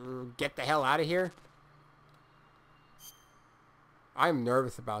get the hell out of here? I'm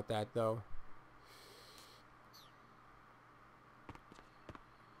nervous about that, though.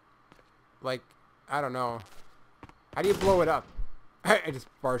 Like, I don't know. How do you blow it up? I just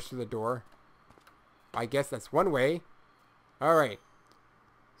barged through the door. I guess that's one way. Alright.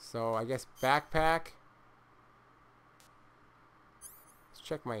 So, I guess backpack. Let's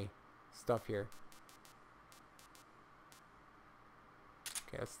check my stuff here.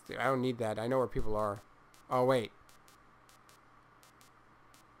 Okay, let's do, I don't need that. I know where people are. Oh, wait.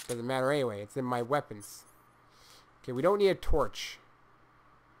 Doesn't matter anyway. It's in my weapons. Okay, we don't need a torch.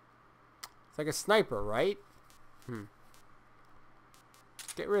 It's like a sniper, right?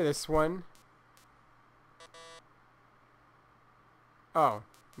 Get rid of this one. Oh,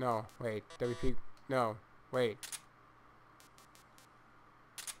 no, wait. WP, no, wait.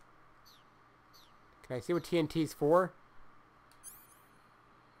 Can I see what TNT's for?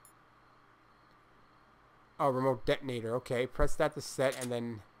 Oh, remote detonator. Okay, press that to set and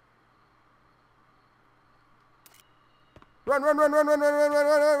then... Run, run, run, run, run, run, run, run,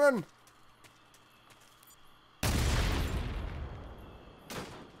 run, run, run!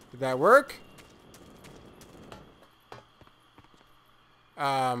 Did that work?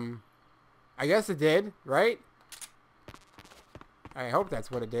 I guess it did, right? I hope that's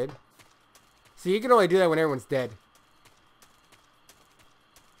what it did. See, you can only do that when everyone's dead.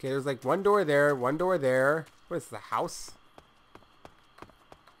 Okay, there's like one door there, one door there. What is the house?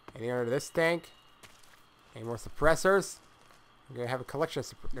 Anything under this tank? Any more suppressors? I'm gonna have a collection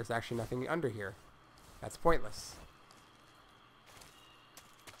of there's actually nothing under here. That's pointless.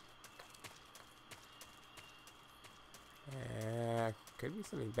 Could be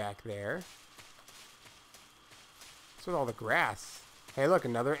something back there. What's with all the grass? Hey, look,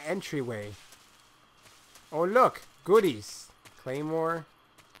 another entryway. Oh, look, goodies. Claymore.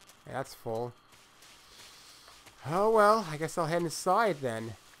 Yeah, that's full. Oh, well, I guess I'll head inside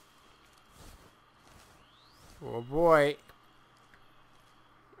then. Oh, boy.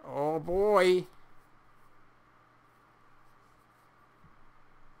 Oh, boy.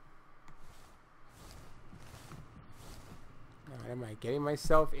 What am I getting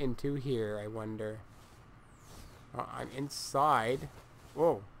myself into here, I wonder? Oh, I'm inside.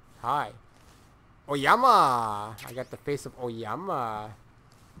 Whoa, hi. Oyama! I got the face of Oyama.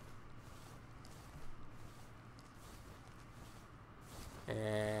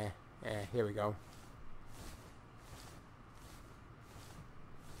 Here we go.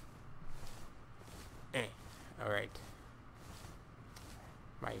 Alright.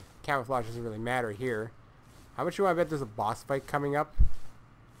 My camouflage doesn't really matter here. How much do I bet there's a boss fight coming up?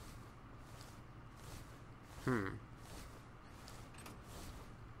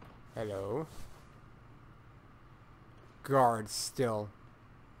 Hello. Guard still.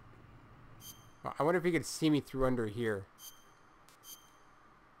 I wonder if he could see me through under here.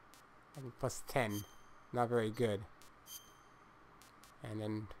 I'm plus 10. Not very good. And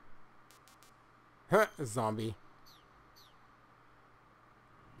then... Huh, a zombie.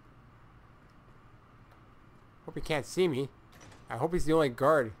 Hope he can't see me. I hope he's the only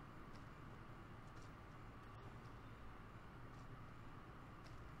guard.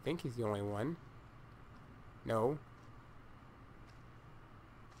 I think he's the only one. No.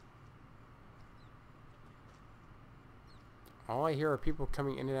 All I hear are people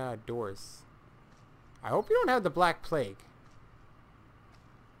coming in and out of doors. I hope you don't have the Black Plague.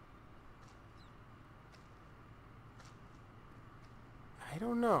 I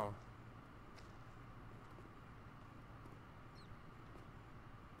don't know.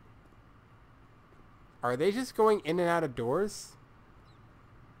 Are they just going in and out of doors?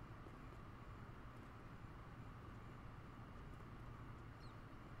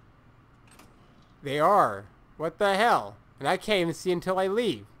 They are. What the hell? And I can't even see until I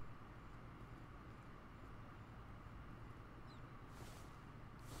leave.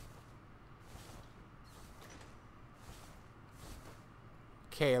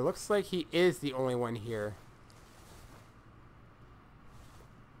 Okay, it looks like he is the only one here.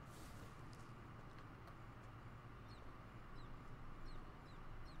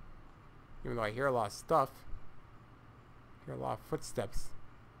 Even though I hear a lot of stuff. I hear a lot of footsteps.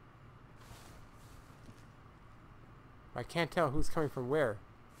 I can't tell who's coming from where.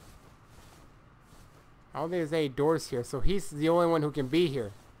 I don't think there's any doors here, so he's the only one who can be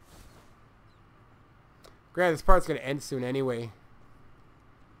here. Granted, this part's gonna end soon anyway.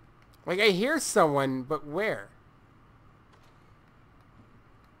 Like, I hear someone, but where?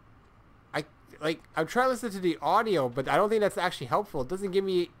 I'm trying to listen to the audio, but I don't think that's actually helpful. It doesn't give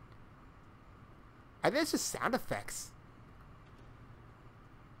me... I think it's just sound effects.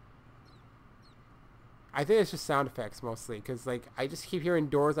 I think it's just sound effects mostly, because, like, I just keep hearing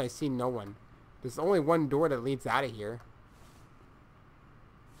doors and I see no one. There's only one door that leads out of here.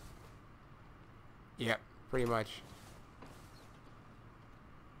 Yep, pretty much.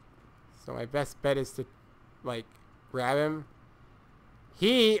 So my best bet is to, like, grab him.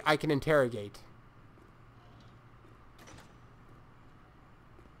 I can interrogate.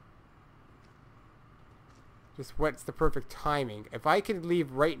 Just what's the perfect timing? If I could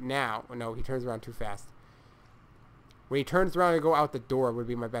leave right now... Oh, no, he turns around too fast. When he turns around and go out the door would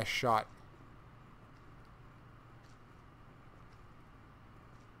be my best shot.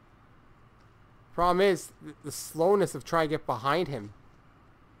 Problem is, the slowness of trying to get behind him.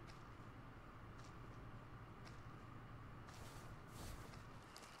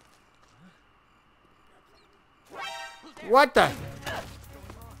 What the?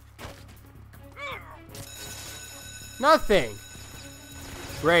 Nothing.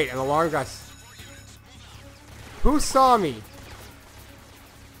 Great, an alarm got... Who saw me?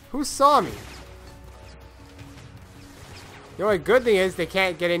 Who saw me? The only good thing is they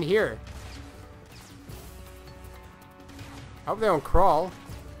can't get in here. I hope they don't crawl.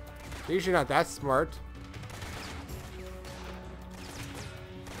 They're usually not that smart.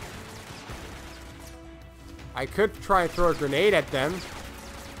 I could try and throw a grenade at them.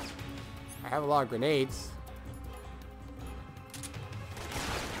 I have a lot of grenades.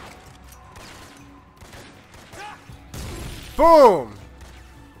 Boom!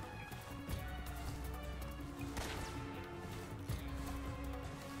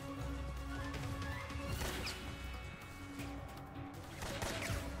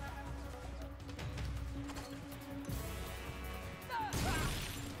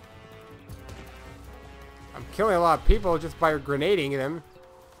 killing a lot of people just by grenading them.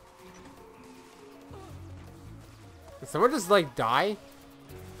 Did someone just, like, die?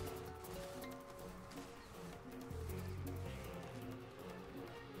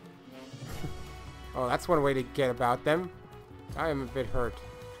 Oh, that's one way to get about them. I am a bit hurt.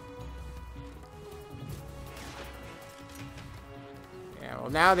 Yeah,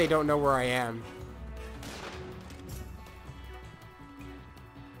 well, now they don't know where I am.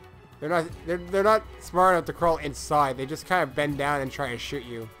 They're not smart enough to crawl inside. They just kind of bend down and try to shoot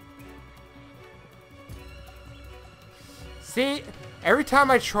you. See, every time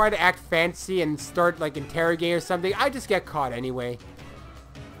I try to act fancy and start like interrogating or something, I just get caught anyway.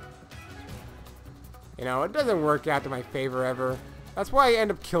 You know, it doesn't work out to my favor ever. That's why I end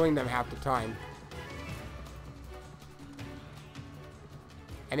up killing them half the time.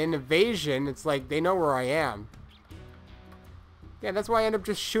 And in evasion, it's like they know where I am. Yeah, that's why I end up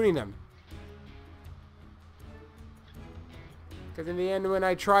just shooting them. Because in the end, when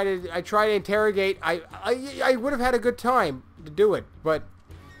I try to interrogate, I would have had a good time to do it. But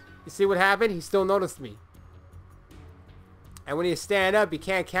you see what happened? He still noticed me. And when you stand up, you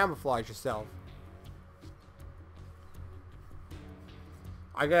can't camouflage yourself.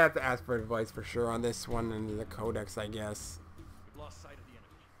 I'm gonna have to ask for advice for sure on this one and the codex, I guess. We've lost sight of the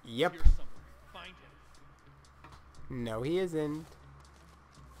enemy. Yep. He's here somewhere. Find him. No, he isn't.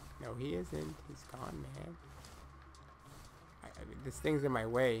 No, he isn't. He's gone, man. I mean, this thing's in my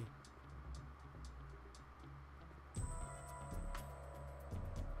way.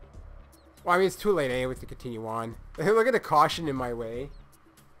 Well, I mean, it's too late anyways to continue on. Look at the caution in my way.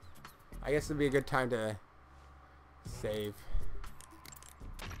 I guess it'd be a good time to save.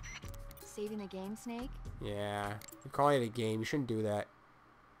 Saving the game, Snake? Yeah. You're calling it a game. You shouldn't do that.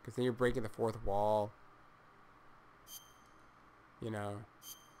 Because then you're breaking the fourth wall. You know.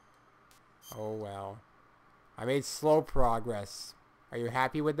 Oh, well. I made slow progress. Are you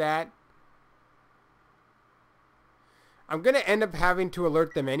happy with that? I'm going to end up having to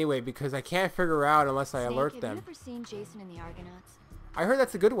alert them anyway because I can't figure out unless I alert them. Have you ever seen Jason and the Argonauts? I heard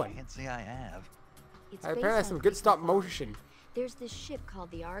that's a good one. Can't say I have. It's Apparently based that's on some good stop Disney motion. There's this ship called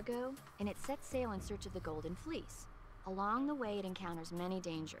the Argo, and it sets sail in search of the Golden Fleece. Along the way, it encounters many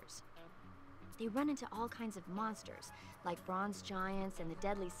dangers. They run into all kinds of monsters, like bronze giants and the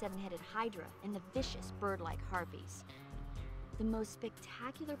deadly seven-headed Hydra and the vicious bird-like harpies. The most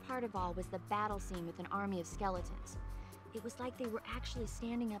spectacular part of all was the battle scene with an army of skeletons. It was like they were actually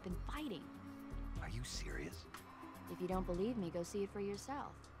standing up and fighting. Are you serious? If you don't believe me, go see it for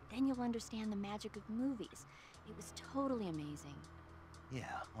yourself. Then you'll understand the magic of movies. It was totally amazing.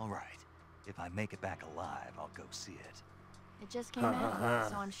 Yeah, all right. If I make it back alive, I'll go see it. It just came out,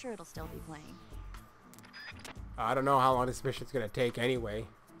 so I'm sure it'll still be playing. I don't know how long this mission's going to take anyway.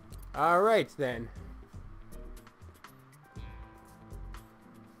 Alright then.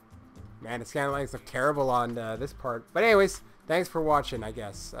 Man, the scan lines look terrible on this part. But anyways, thanks for watching, I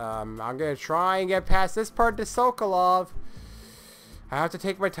guess. I'm going to try and get past this part to Sokolov. I have to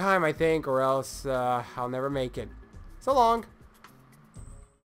take my time, I think, or else I'll never make it. So long.